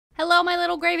Hello, my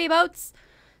little gravy boats!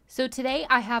 So today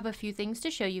I have a few things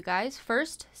to show you guys.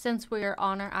 First, since we're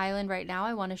on our island right now,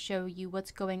 I want to show you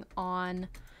what's going on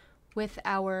with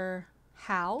our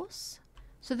house.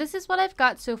 So this is what I've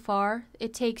got so far.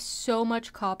 It takes so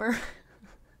much copper.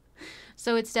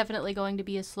 So it's definitely going to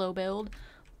be a slow build.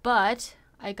 But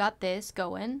I got this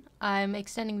going. I'm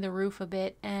extending the roof a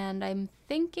bit and I'm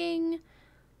thinking...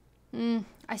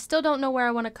 I still don't know where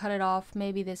I want to cut it off.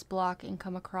 Maybe this block and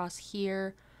come across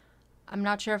here. I'm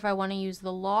not sure if I want to use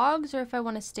the logs or if I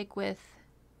want to stick with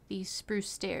these spruce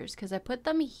stairs because I put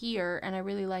them here and I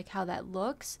really like how that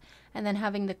looks, and then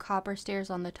having the copper stairs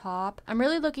on the top. I'm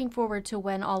really looking forward to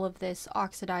when all of this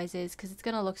oxidizes because it's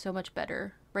going to look so much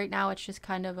better. Right now it's just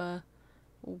kind of a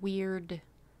weird,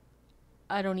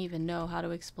 I don't even know how to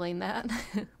explain that,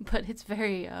 but it's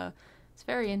very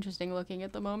interesting looking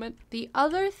at the moment. The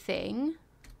other thing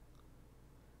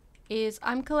is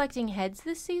I'm collecting heads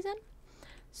this season.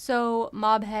 So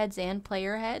mob heads and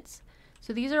player heads.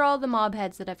 So these are all the mob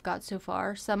heads that I've got so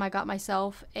far. Some I got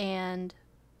myself and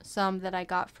some that I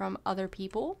got from other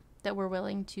people that were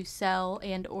willing to sell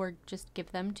and or just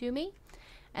give them to me.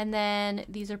 And then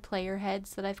these are player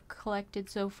heads that I've collected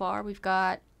so far. We've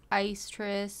got Ice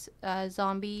Triss,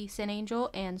 Zombie, Sin Angel,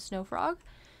 and Snow Frog.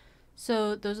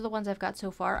 So those are the ones I've got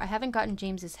so far. I haven't gotten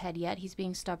James's head yet. He's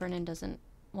being stubborn and doesn't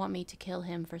want me to kill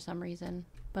him for some reason.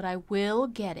 But I will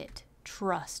get it.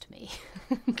 Trust me.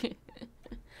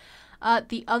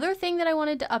 The other thing that I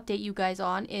wanted to update you guys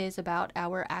on is about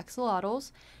our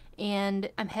axolotls.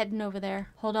 And I'm heading over there.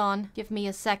 Hold on. Give me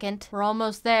a second. We're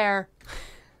almost there.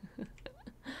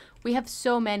 We have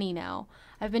so many now.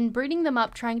 I've been breeding them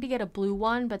up trying to get a blue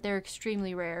one, but they're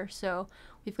extremely rare. So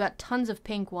we've got tons of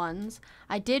pink ones.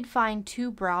 I did find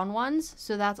 2 brown ones,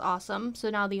 so that's awesome.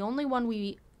 So now the only one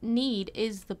we need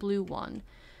is the blue one.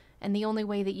 And the only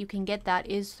way that you can get that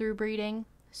is through breeding.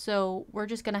 So we're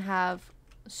just going to have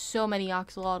so many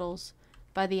axolotls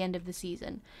by the end of the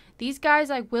season. These guys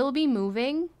I will be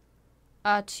moving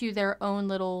to their own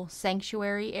little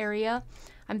sanctuary area.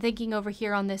 I'm thinking over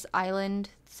here on this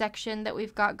island section that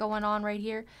we've got going on right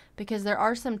here, because there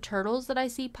are some turtles that I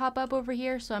see pop up over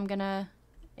here. So I'm going to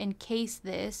encase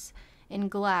this in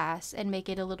glass and make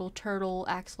it a little turtle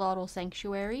axolotl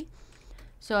sanctuary.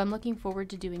 So I'm looking forward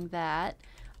to doing that.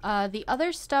 The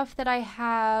other stuff that I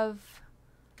have,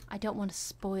 I don't want to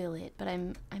spoil it, but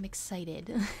I'm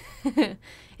excited.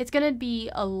 It's going to be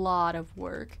a lot of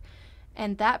work.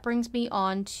 And that brings me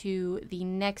on to the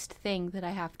next thing that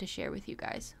I have to share with you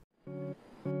guys.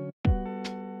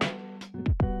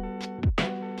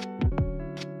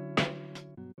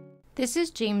 This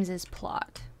is James's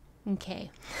plot.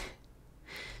 Okay.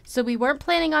 So we weren't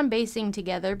planning on basing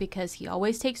together because he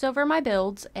always takes over my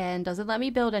builds and doesn't let me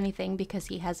build anything because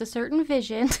he has a certain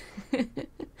vision.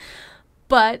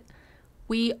 But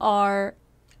we are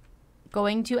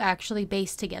going to actually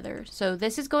base together. So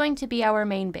this is going to be our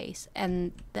main base.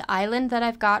 And the island that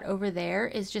I've got over there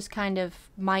is just kind of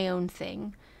my own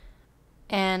thing.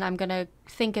 And I'm going to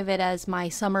think of it as my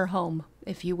summer home,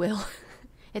 if you will.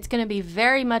 It's going to be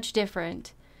very much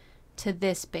different to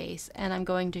this base, and I'm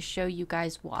going to show you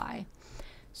guys why.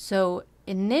 So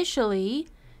initially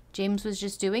James was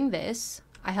just doing this.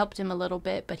 I helped him a little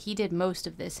bit, but he did most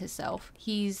of this himself.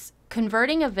 He's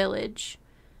converting a village,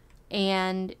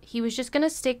 and he was just gonna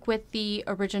stick with the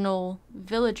original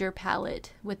villager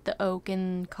palette with the oak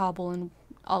and cobble and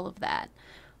all of that,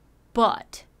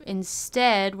 but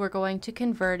instead we're going to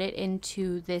convert it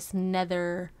into this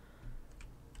nether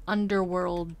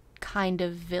underworld kind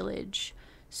of village.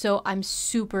 So I'm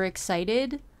super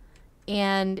excited,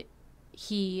 and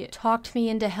he talked me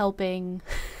into helping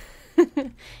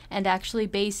and actually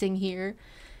basing here,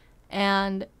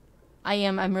 and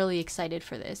I'm really excited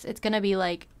for this. It's going to be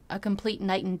like a complete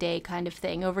night and day kind of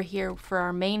thing. Over here for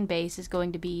our main base is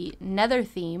going to be nether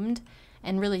themed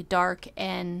and really dark,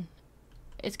 and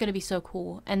it's going to be so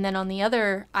cool. And then on the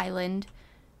other island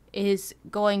is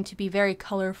going to be very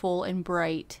colorful and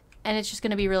bright, and it's just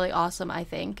going to be really awesome, I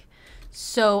think.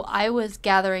 So I was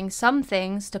gathering some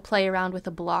things to play around with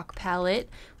a block palette.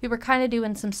 We were kind of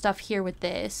doing some stuff here with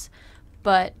this,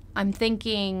 but I'm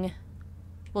thinking,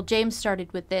 well, James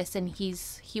started with this, and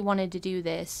he wanted to do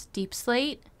this deep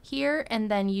slate here and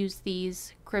then use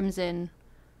these crimson,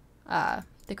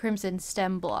 the crimson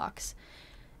stem blocks.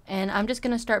 And I'm just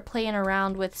going to start playing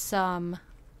around with some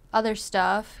other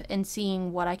stuff and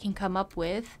seeing what I can come up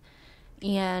with.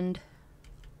 And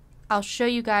I'll show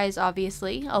you guys,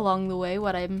 obviously, along the way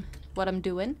what I'm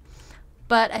doing.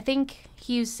 But I think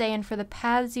he was saying for the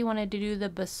paths he wanted to do the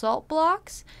basalt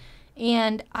blocks.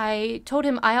 And I told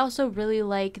him I also really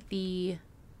like the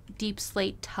deep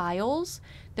slate tiles.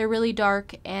 They're really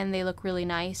dark and they look really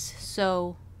nice.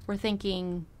 So we're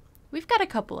thinking we've got a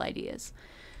couple ideas.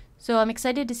 So I'm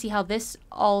excited to see how this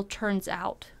all turns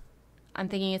out. I'm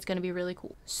thinking it's going to be really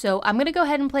cool. So I'm going to go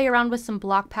ahead and play around with some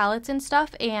block palettes and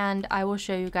stuff, and I will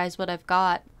show you guys what I've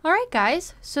got. Alright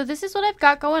guys, so this is what I've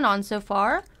got going on so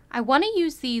far. I want to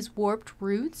use these warped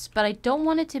roots, but I don't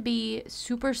want it to be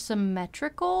super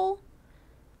symmetrical.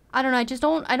 I don't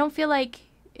know, I don't feel like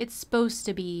it's supposed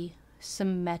to be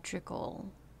symmetrical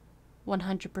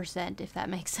 100%, if that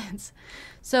makes sense.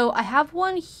 So I have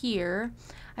one here.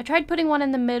 I tried putting one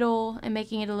in the middle and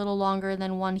making it a little longer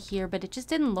than one here, but it just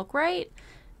didn't look right.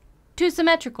 Too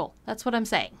symmetrical, that's what I'm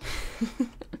saying.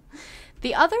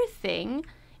 The other thing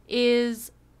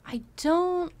is I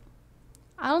don't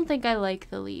think I like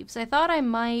the leaves. I thought I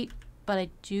might, but I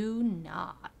do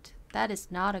not. That is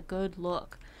not a good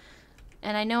look.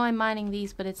 And I know I'm mining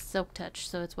these, but it's Silk Touch,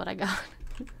 so it's what I got.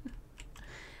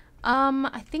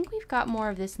 I think we've got more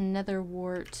of this nether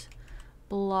wart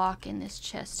block in this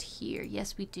chest here.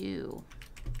 Yes, we do.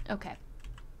 Okay.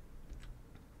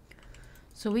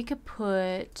 So we could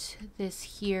put this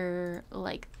here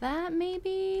like that,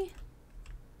 maybe?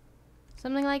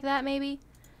 Something like that, maybe?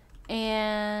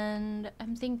 And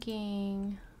I'm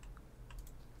thinking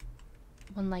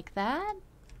one like that?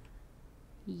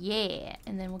 Yeah.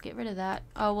 And then we'll get rid of that.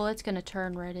 Oh, well, it's going to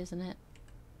turn red, isn't it?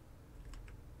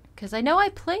 Because I know I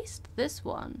placed this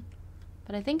one,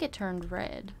 but I think it turned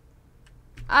red.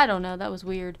 I don't know, that was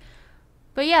weird.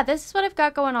 But yeah, this is what I've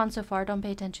got going on so far. Don't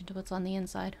pay attention to what's on the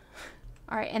inside.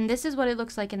 Alright, and this is what it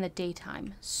looks like in the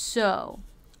daytime. So,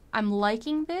 I'm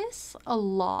liking this a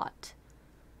lot.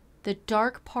 The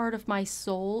dark part of my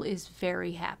soul is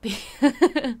very happy.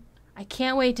 I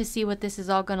can't wait to see what this is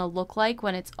all going to look like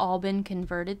when it's all been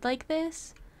converted like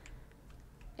this.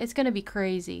 It's going to be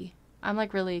crazy. I'm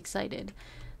like really excited.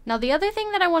 Now the other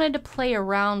thing that I wanted to play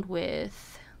around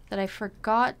with that I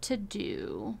forgot to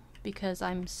do because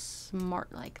I'm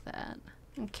smart like that.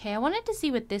 Okay, I wanted to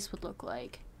see what this would look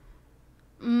like.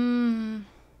 I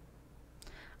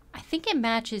think it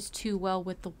matches too well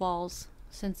with the walls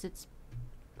since it's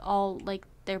all like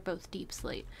they're both deep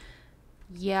slate.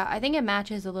 Yeah, I think it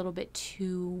matches a little bit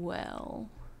too well.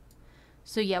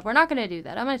 So yeah, we're not going to do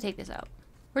that. I'm going to take this out.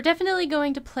 We're definitely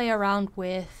going to play around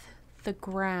with the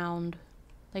ground.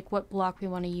 Like what block we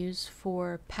want to use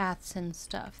for paths and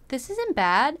stuff. This isn't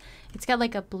bad. It's got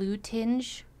like a blue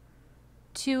tinge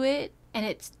to it, and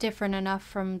it's different enough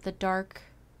from the dark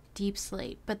deep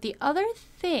slate. But the other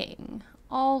thing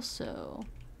also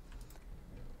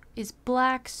is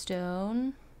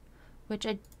blackstone, which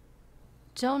I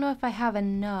don't know if I have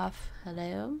enough.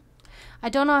 Hello? I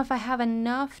don't know if I have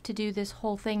enough to do this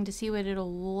whole thing to see what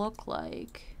it'll look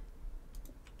like.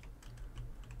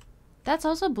 That's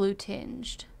also blue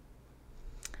tinged.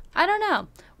 I don't know.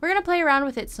 We're going to play around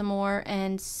with it some more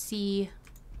and see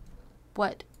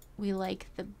what we like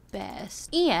the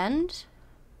best. And,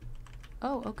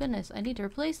 oh goodness, I need to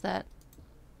replace that.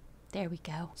 There we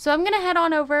go. So I'm going to head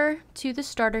on over to the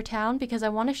starter town because I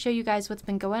want to show you guys what's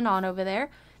been going on over there.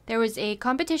 There was a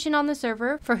competition on the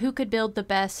server for who could build the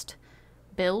best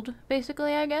build,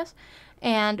 basically, I guess.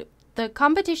 And the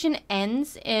competition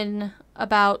ends in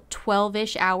about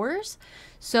 12-ish hours,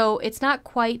 so it's not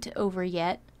quite over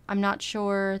yet. I'm not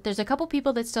sure. There's a couple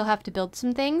people that still have to build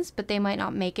some things, but they might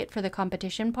not make it for the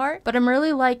competition part. But I'm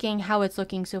really liking how it's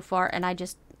looking so far, and I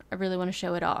really want to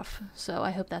show it off, so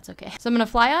I hope that's okay. So I'm going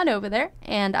to fly on over there,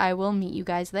 and I will meet you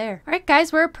guys there. Alright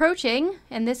guys, we're approaching,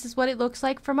 and this is what it looks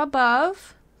like from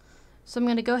above. So I'm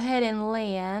going to go ahead and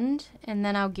land, and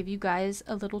then I'll give you guys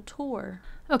a little tour.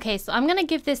 Okay, so I'm going to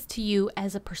give this to you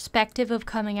as a perspective of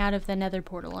coming out of the nether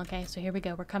portal. Okay, so here we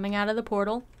go. We're coming out of the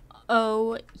portal.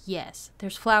 Oh, yes.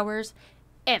 There's flowers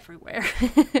everywhere.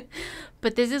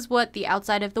 But this is what the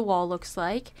outside of the wall looks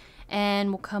like.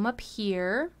 And we'll come up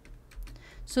here.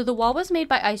 So the wall was made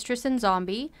by Istress and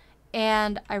Zombie,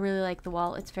 and I really like the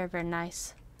wall. It's very, very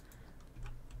nice.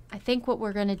 I think what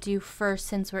we're going to do first,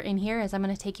 since we're in here, is I'm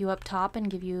going to take you up top and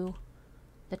give you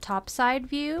the top side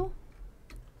view.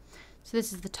 So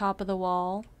this is the top of the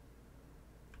wall.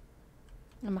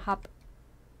 I'm going to hop,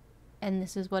 and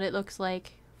this is what it looks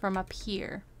like from up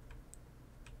here.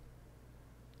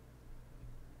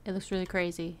 It looks really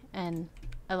crazy, and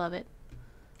I love it.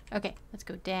 Okay, let's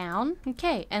go down.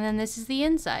 Okay, and then this is the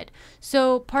inside.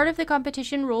 So part of the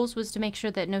competition rules was to make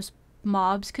sure that no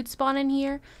mobs could spawn in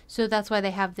here. So that's why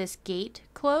they have this gate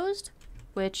closed,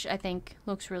 which I think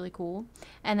looks really cool.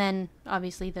 And then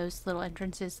obviously those little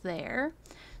entrances there.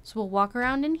 So we'll walk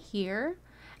around in here.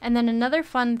 And then another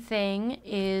fun thing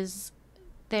is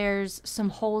there's some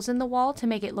holes in the wall to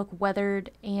make it look weathered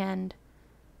and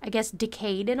I guess,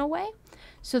 decayed in a way.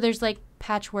 So there's like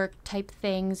patchwork type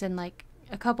things and like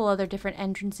a couple other different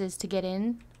entrances to get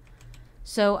in.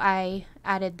 So I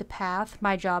added the path.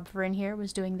 My job for in here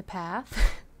was doing the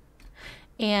path.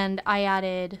 And I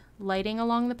added lighting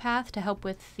along the path to help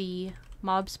with the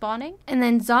mob spawning. And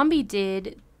then Zombie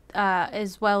did,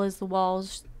 as well as the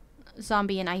walls,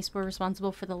 Zombie and Ice were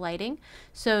responsible for the lighting.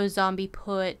 So Zombie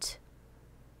put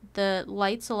the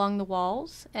lights along the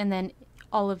walls and then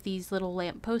all of these little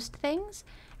lamppost things,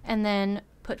 and then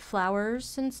put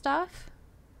flowers and stuff,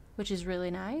 which is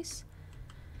really nice.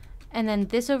 And then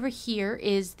this over here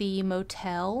is the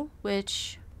motel,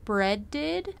 which Bread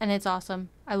did, and it's awesome.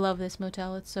 I love this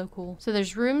motel. It's so cool. So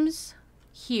there's rooms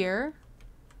here,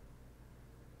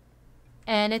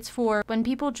 and it's for when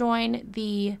people join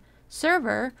the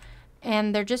server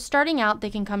and they're just starting out, they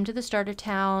can come to the starter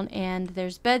town, and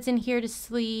there's beds in here to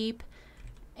sleep,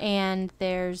 and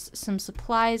there's some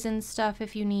supplies and stuff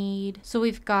if you need. So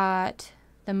we've got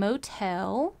the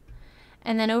motel,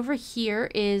 and then over here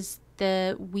is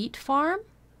the wheat farm.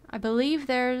 I believe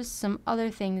there's some other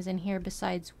things in here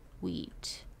besides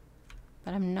wheat,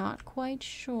 but I'm not quite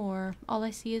sure. All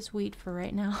I see is wheat for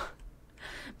right now.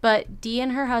 But Dee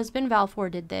and her husband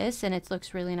Valfor did this, and it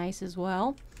looks really nice as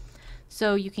well.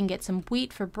 So you can get some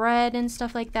wheat for bread and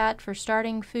stuff like that for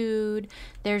starting food.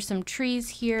 There's some trees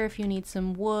here if you need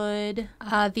some wood.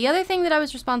 The other thing that I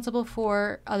was responsible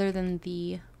for, other than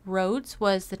the roads,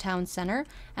 was the town center.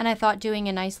 And I thought doing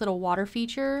a nice little water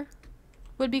feature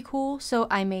would be cool. So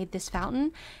I made this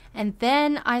fountain. And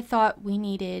then I thought we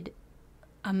needed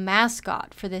a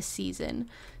mascot for this season.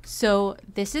 So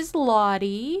this is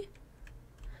Lottie.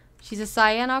 She's a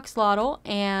Cyan Oxlotl,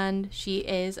 and she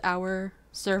is our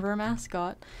server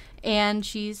mascot, and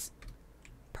she's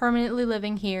permanently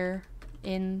living here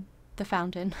in the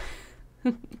fountain.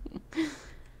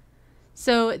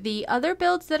 So the other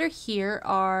builds that are here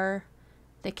are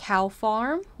the cow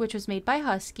farm, which was made by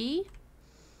Husky,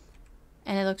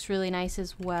 and it looks really nice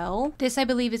as well. This, I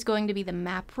believe, is going to be the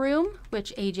map room,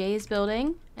 which AJ is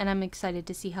building, and I'm excited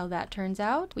to see how that turns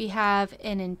out. We have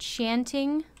an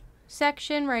enchanting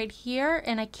section right here,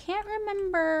 and I can't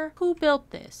remember who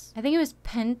built this. I think it was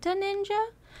Penta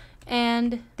Ninja,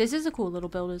 and this is a cool little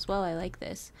build as well. I like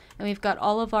this. And we've got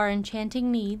all of our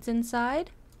enchanting needs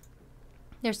inside.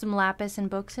 There's some lapis and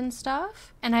books and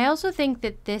stuff. And I also think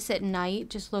that this at night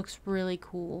just looks really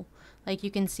cool. Like,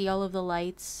 you can see all of the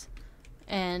lights,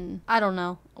 and I don't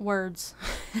know, words.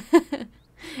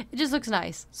 It just looks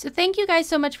nice. So thank you guys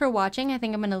so much for watching. I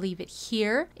think I'm going to leave it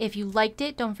here. If you liked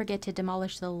it, don't forget to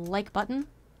demolish the like button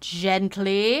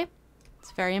gently.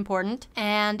 It's very important.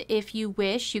 And if you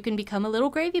wish, you can become a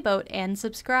little gravy boat and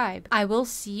subscribe. I will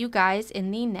see you guys in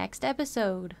the next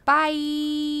episode.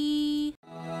 Bye!